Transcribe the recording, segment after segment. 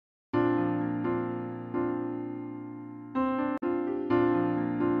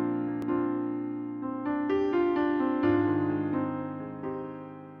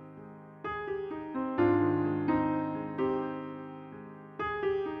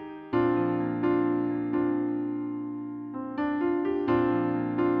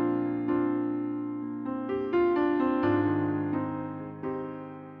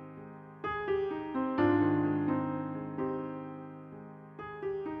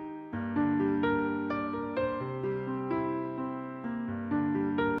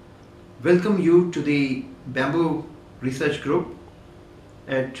welcome you to the Bamboo Research Group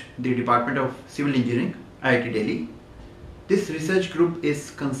at the Department of Civil Engineering, IIT Delhi. This research group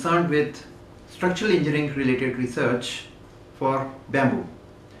is concerned with structural engineering related research for bamboo.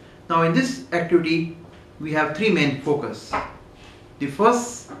 Now in this activity we have three main focus. The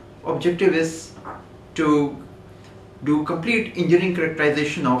first objective is to do complete engineering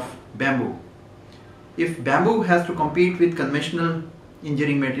characterization of bamboo. If bamboo has to compete with conventional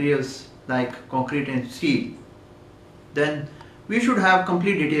engineering materials like concrete and steel, then we should have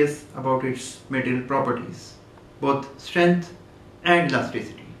complete details about its material properties, both strength and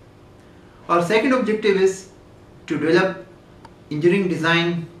elasticity. Our second objective is to develop engineering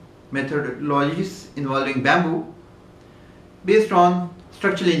design methodologies involving bamboo based on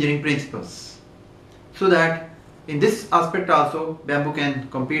structural engineering principles, so that in this aspect also bamboo can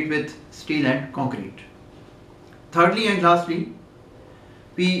compete with steel and concrete. Thirdly and lastly,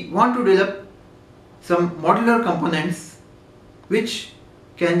 we want to develop some modular components which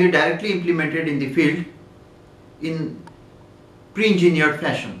can be directly implemented in the field in pre-engineered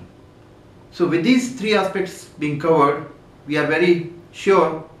fashion. So with these three aspects being covered, we are very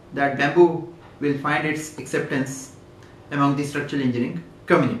sure that bamboo will find its acceptance among the structural engineering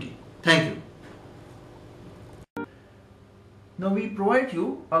community. Thank you. Now we provide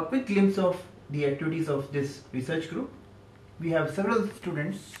you a quick glimpse of the activities of this research group. We have several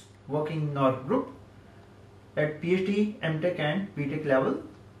students working in our group at PhD, MTech and BTech level.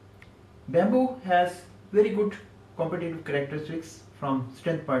 Bamboo has very good competitive characteristics from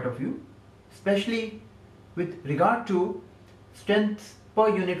strength point of view, especially with regard to strength per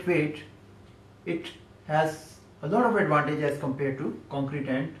unit weight. It has a lot of advantage as compared to concrete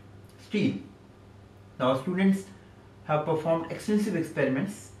and steel. Now students have performed extensive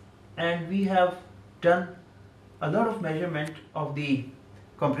experiments and we have done a lot of measurement of the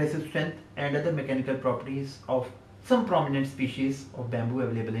compressive strength and other mechanical properties of some prominent species of bamboo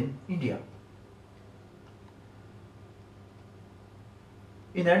available in India.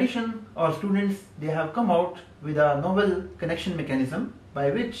 In addition, our students, they have come out with a novel connection mechanism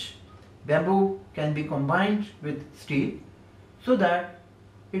by which bamboo can be combined with steel so that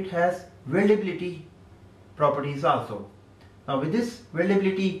it has weldability properties also. Now with this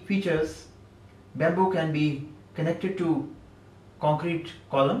weldability features, bamboo can be connected to concrete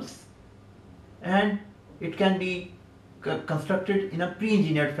columns and it can be constructed in a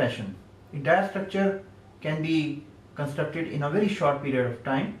pre-engineered fashion. Entire structure can be constructed in a very short period of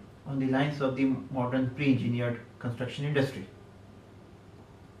time on the lines of the modern pre-engineered construction industry.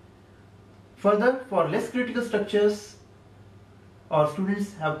 Further, for less critical structures, our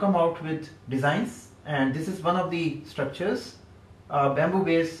students have come out with designs, and this is one of the structures, a bamboo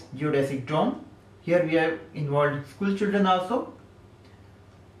based geodesic dome. Here we have involved school children also.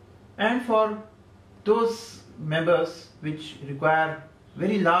 And for those members which require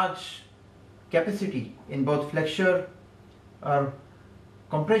very large capacity in both flexure or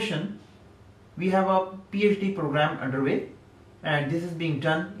compression, we have a PhD program underway, and this is being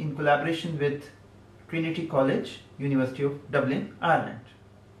done in collaboration with Trinity College, University of Dublin, Ireland.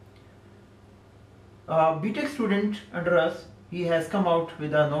 A BTech student under us, he has come out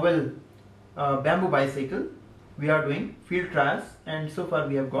with a novel bamboo bicycle. We are doing field trials and so far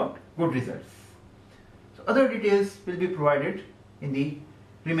we have got good results. So other details will be provided in the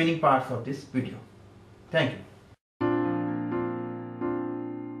remaining parts of this video. Thank you.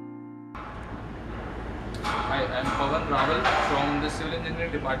 Hi, I am Pawan Rawal from the Civil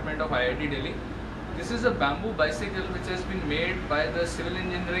Engineering Department of IIT Delhi. This is a bamboo bicycle which has been made by the Civil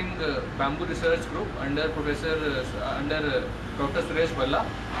Engineering Bamboo Research Group under Dr. Suresh Balla.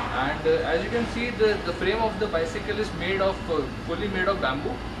 And as you can see, the frame of the bicycle is made of fully made of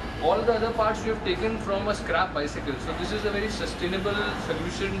bamboo. All the other parts we have taken from a scrap bicycle. So this is a very sustainable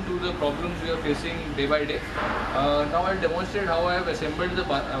solution to the problems we are facing day by day. Now I'll demonstrate how I have assembled the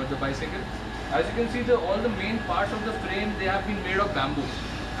bicycle. As you can see, all the main parts of the frame, they have been made of bamboo.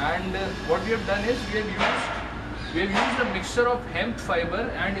 And what we have done is we have used a mixture of hemp fiber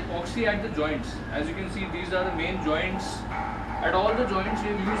and epoxy at the joints. As you can see, these are the main joints. At all the joints we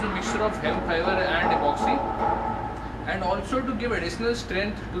have used a mixture of hemp fiber and epoxy. And also to give additional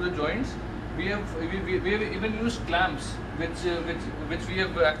strength to the joints, we have even used clamps, which we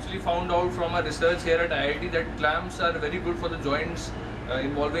have actually found out from our research here at IIT that clamps are very good for the joints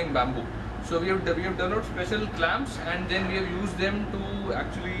involving bamboo. So we have developed special clamps and then we have used them to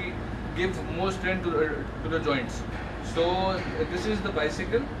actually give more strength to the joints. So this is the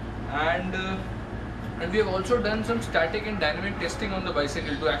bicycle, and And we have also done some static and dynamic testing on the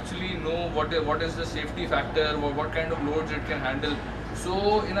bicycle to actually know what is the safety factor or what kind of loads it can handle.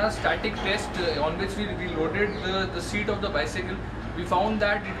 So in our static test on which we loaded the seat of the bicycle, we found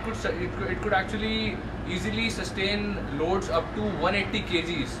that it could actually easily sustain loads up to 180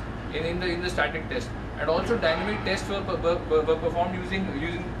 kgs in the static test. And also dynamic tests were performed using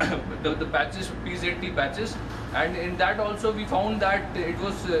the patches, P-ZT patches, and in that also we found that it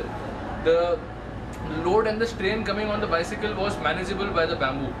was the load and the strain coming on the bicycle was manageable by the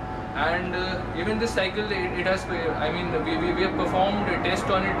Bamboo. And even this cycle, it has, I mean, we have performed a test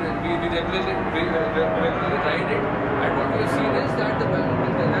on it, we regularly ride it, and what we have seen is that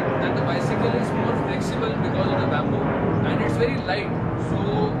the bicycle is more flexible because of the Bamboo, and it's very light. So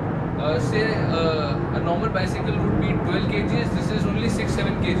say a normal bicycle would be 12 kgs, this is only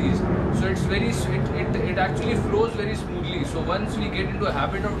 6-7 kgs. So it's very, it actually flows very smoothly. So once we get into a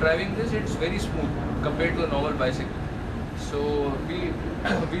habit of driving this, it's very smooth compared to a normal bicycle. So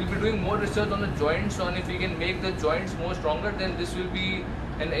we'll be doing more research on the joints, on if we can make the joints more stronger, then this will be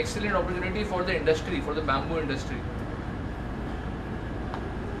an excellent opportunity for the industry, for the Bamboo industry.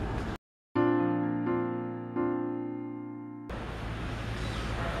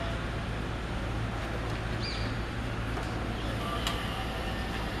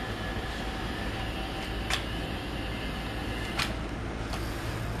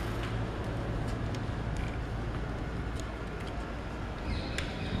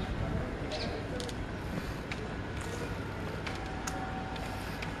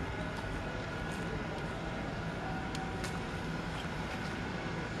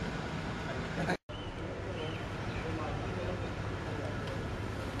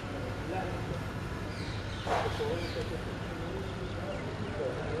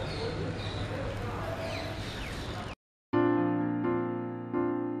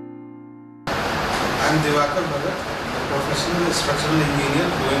 I am Divakar Bhagat, a professional structural engineer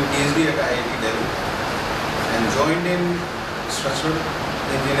doing PhD at IIT Delhi, and joined in structural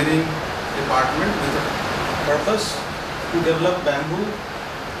engineering department with a purpose to develop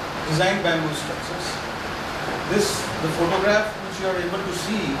design bamboo structures. The photograph which you are able to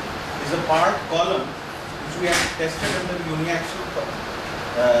see is a part column which we have tested under uniaxial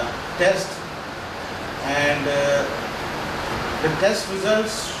test, and the test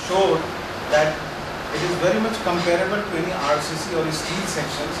results showed that it is very much comparable to any RCC or steel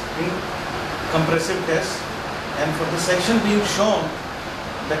sections in compressive tests. And for the section being shown,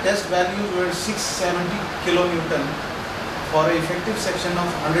 the test values were 670 kilonewton for an effective section of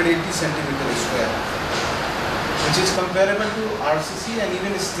 180 centimeter square, which is comparable to RCC and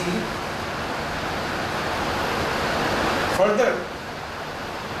even steel. Further,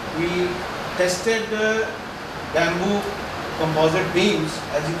 we tested the bamboo composite beams,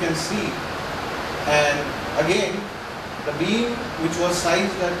 as you can see. And again, the beam which was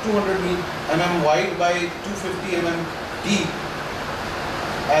sized at 200 mm wide by 250 mm deep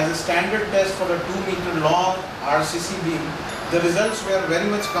as a standard test for a 2 meter long RCC beam, the results were very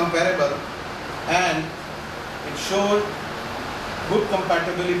much comparable, and it showed good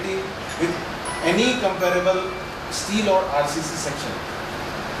compatibility with any comparable steel or RCC section.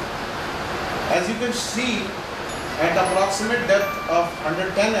 As you can see, at approximate depth of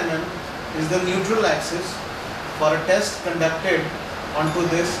 110 mm is the neutral axis for a test conducted onto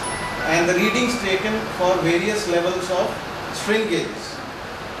this, and the readings taken for various levels of strain gauges.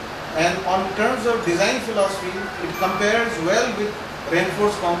 And on terms of design philosophy, it compares well with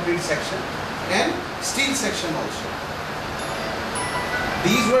reinforced concrete section and steel section also.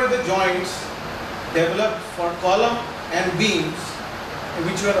 These were the joints developed for column and beams,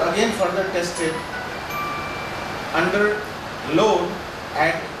 which were again further tested under load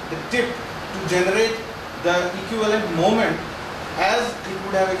at the tip to generate the equivalent moment as it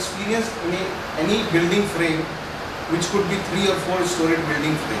would have experienced in any building frame, which could be 3 or 4 storied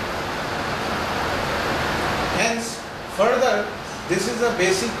building frame. Hence, further, this is a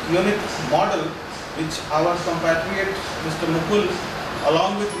basic unit model which our compatriot Mr. Mukul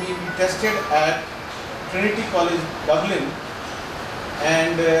along with me we tested at Trinity College, Dublin,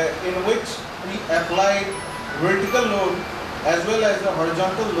 and in which we applied vertical load as well as the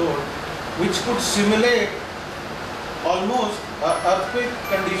horizontal load, which could simulate almost an earthquake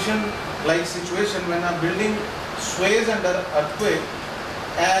condition like situation when a building sways under earthquake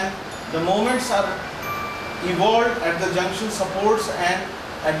and the moments are evolved at the junction supports and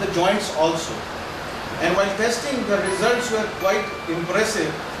at the joints also. And while testing, the results were quite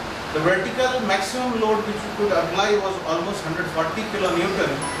impressive. The vertical maximum load which we could apply was almost 140 kilonewton,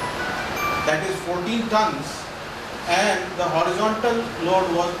 that is 14 tons, and the horizontal load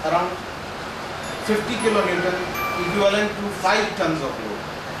was around 50 kilonewton, equivalent to 5 tons of load.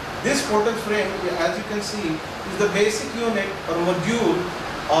 This portal frame, as you can see, is the basic unit or module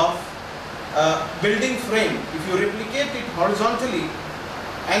of building frame. If you replicate it horizontally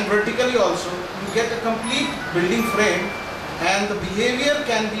and vertically also, you get a complete building frame, and the behavior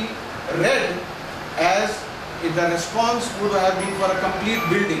can be read as if the response would have been for a complete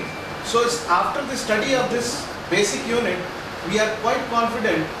building. So it's after the study of this basic unit, we are quite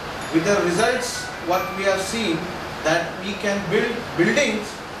confident with the results what we have seen, that we can build buildings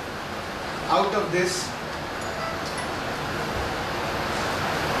out of this.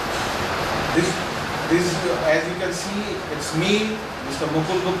 This, as you can see, it's me, Mr.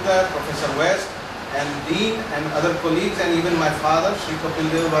 Mukul Gupta, Professor West, and Dean and other colleagues, and even my father, Shri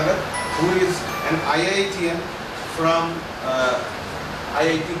Kapil Dev Bhagat, who is an IITian from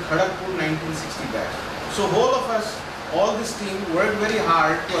IIT Kharagpur 1960 batch. So whole of us, all this team worked very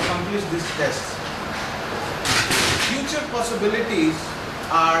hard to accomplish this test. Future possibilities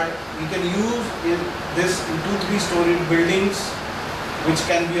are, we can use this in 2-3 storied buildings, which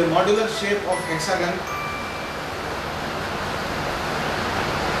can be a modular shape of hexagon,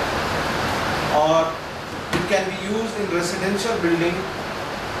 or it can be used in residential building.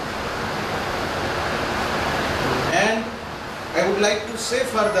 And I would like to say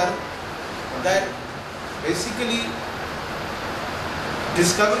further that basically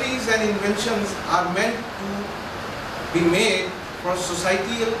discoveries and inventions are meant to be made for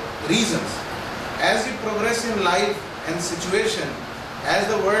societal reasons. As we progress in life and situation, as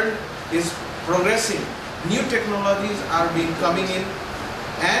the world is progressing, new technologies are being coming in,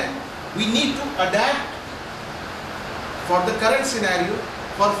 and we need to adapt for the current scenario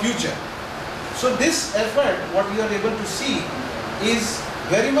for future. So this effort, what you are able to see, is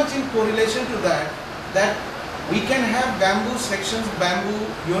very much in correlation to that we can have bamboo sections, bamboo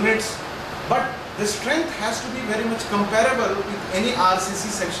units, but the strength has to be very much comparable with any RCC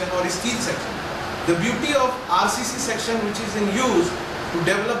section or steel section. The beauty of RCC section, which is in use to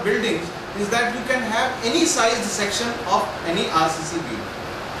develop buildings, is that you can have any sized section of any RCC beam.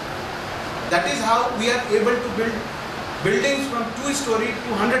 That is how we are able to build buildings from 2-story to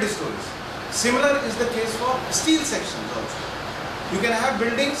 100 stories. Similar is the case for steel sections also. You can have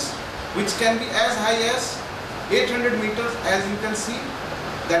buildings which can be as high as 800 meters, as you can see,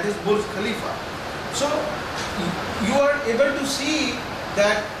 that is Burj Khalifa. So you are able to see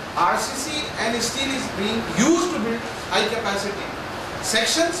that RCC and steel is being used to build high capacity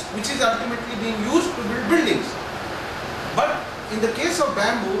sections, which is ultimately being used to build buildings. But in the case of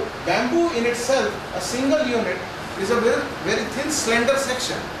bamboo, bamboo in itself, a single unit, is a very, very thin, slender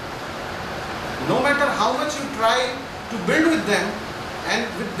section. No matter how much you try to build with them and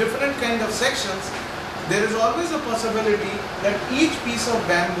with different kind of sections, there is always a possibility that each piece of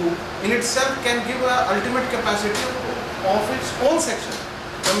bamboo in itself can give an ultimate capacity of its own section.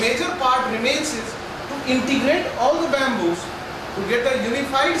 The major part remains is to integrate all the bamboos to get a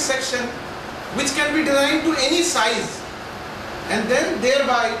unified section which can be designed to any size, and then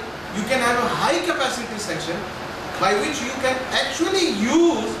thereby you can have a high capacity section by which you can actually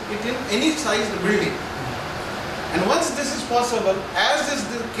use it in any size building. And once this is possible, as is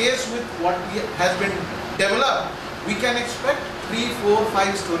the case with what has been developed, we can expect 3, 4,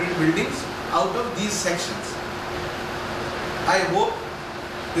 5-story buildings out of these sections. I hope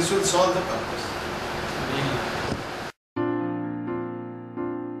this will solve the purpose.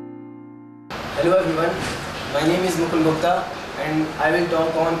 Hello everyone, my name is Mukul Gupta and I will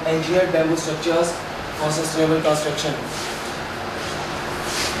talk on engineered bamboo structures for sustainable construction.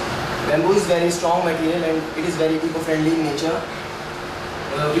 Bamboo is very strong material and it is very eco-friendly in nature.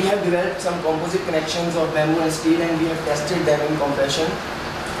 We have developed some composite connections of bamboo and steel and we have tested them in compression.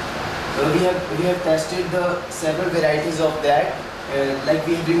 We have tested the several varieties of that, like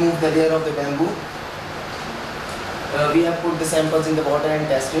we have removed the layer of the bamboo. We have put the samples in the water and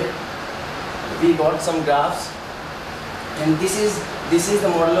tested. We got some graphs, and this is the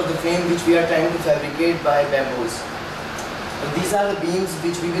model of the frame which we are trying to fabricate by bamboos. These are the beams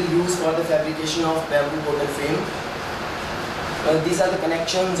which we will use for the fabrication of bamboo portal frame. These are the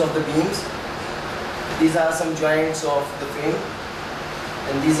connections of the beams. These are some joints of the frame,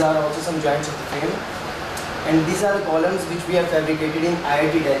 and these are also some joints of the frame. And these are the columns which we have fabricated in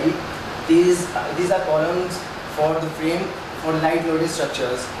IIT Delhi. These are columns for the frame for light loaded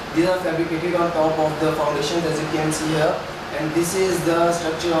structures. These are fabricated on top of the foundations, as you can see here, and this is the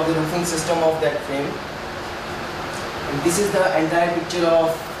structure of the roofing system of that frame. And this is the entire picture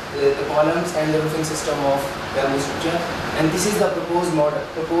of the columns and the roofing system of bamboo structure. And this is the proposed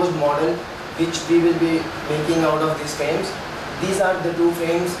model which we will be making out of these frames. These are the two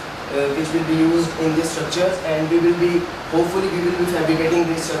frames which will be used in these structures, and hopefully we will be fabricating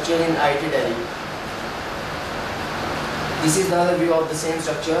this structure in IIT Delhi. This is another view of the same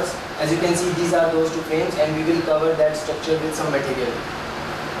structures. As you can see, these are those two frames, and we will cover that structure with some material.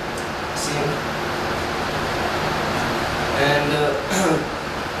 Same. And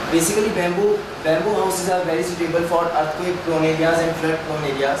basically bamboo houses are very suitable for earthquake prone areas and flood prone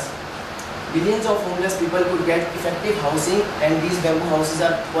areas. Billions of homeless people could get effective housing, and these bamboo houses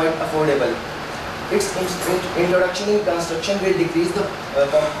are quite affordable. Its introduction in construction will decrease the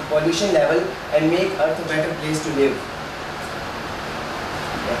pollution level and make Earth a better place to live.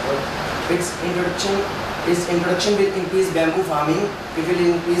 Its introduction will increase bamboo farming. It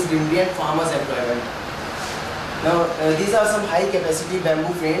will increase greenery and farmers' employment. Now, these are some high-capacity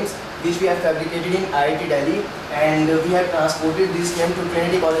bamboo frames which we have fabricated in IIT Delhi, and we have transported these frames to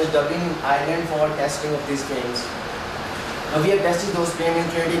Trinity College Dublin, Ireland for testing of these frames. Now, we have tested those frames in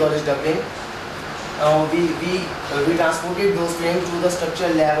Trinity College Dublin. We transported those frames to the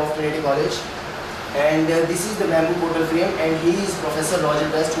structural lab of Trinity College, and this is the bamboo portal frame, and he is Professor Roger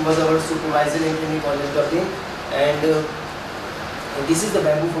Best, who was our supervisor in Trinity College Dublin, and this is the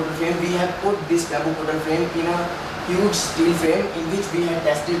bamboo portal frame. We have put this bamboo portal frame in a huge steel frame in which we had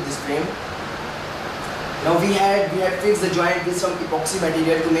tested this frame. Now we had fixed the joint with some epoxy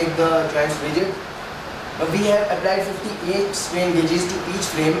material to make the joints rigid. Now we have applied 58 strain gauges to each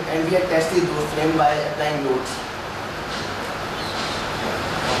frame, and we have tested those frames by applying loads.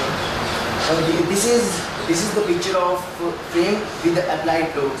 Now this is the picture of frame with the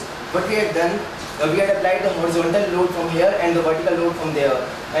applied loads. What we have done, we had applied the horizontal load from here and the vertical load from there,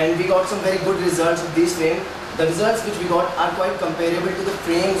 and we got some very good results of this frame. The results which we got are quite comparable to the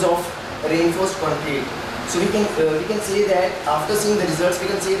frames of reinforced concrete. So we can say that after seeing the results, we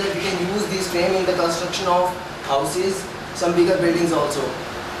can say that we can use this frame in the construction of houses, some bigger buildings also.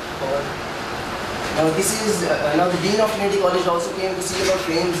 Now now the Dean of Trinity College also came to see our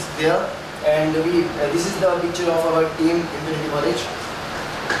frames there, and this is the picture of our team in Trinity College.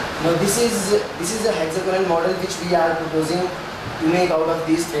 Now this is a hexagonal model which we are proposing to make out of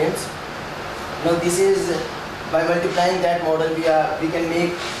these frames. Now this is, by multiplying that model, we can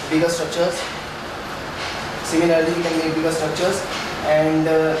make bigger structures. Similarly, we can make bigger structures, and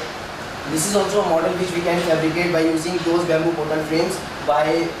this is also a model which we can fabricate by using those bamboo portal frames.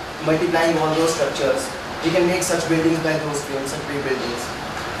 By multiplying all those structures, we can make such buildings by those frames, such big buildings.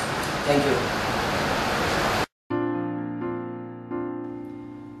 Thank you.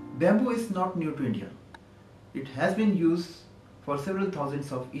 Bamboo is not new to India. It has been used for several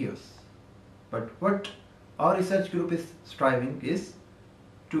thousands of years. But what our research group is striving is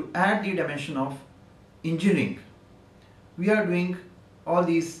to add the dimension of engineering. We are doing all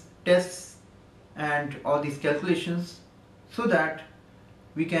these tests and all these calculations so that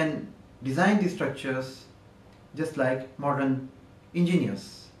we can design these structures just like modern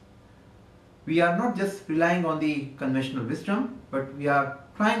engineers. We are not just relying on the conventional wisdom, but we are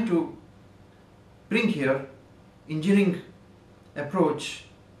trying to bring here engineering approach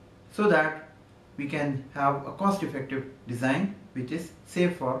so that we can have a cost-effective design which is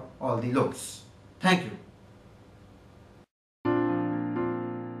safe for all the loads. Thank you.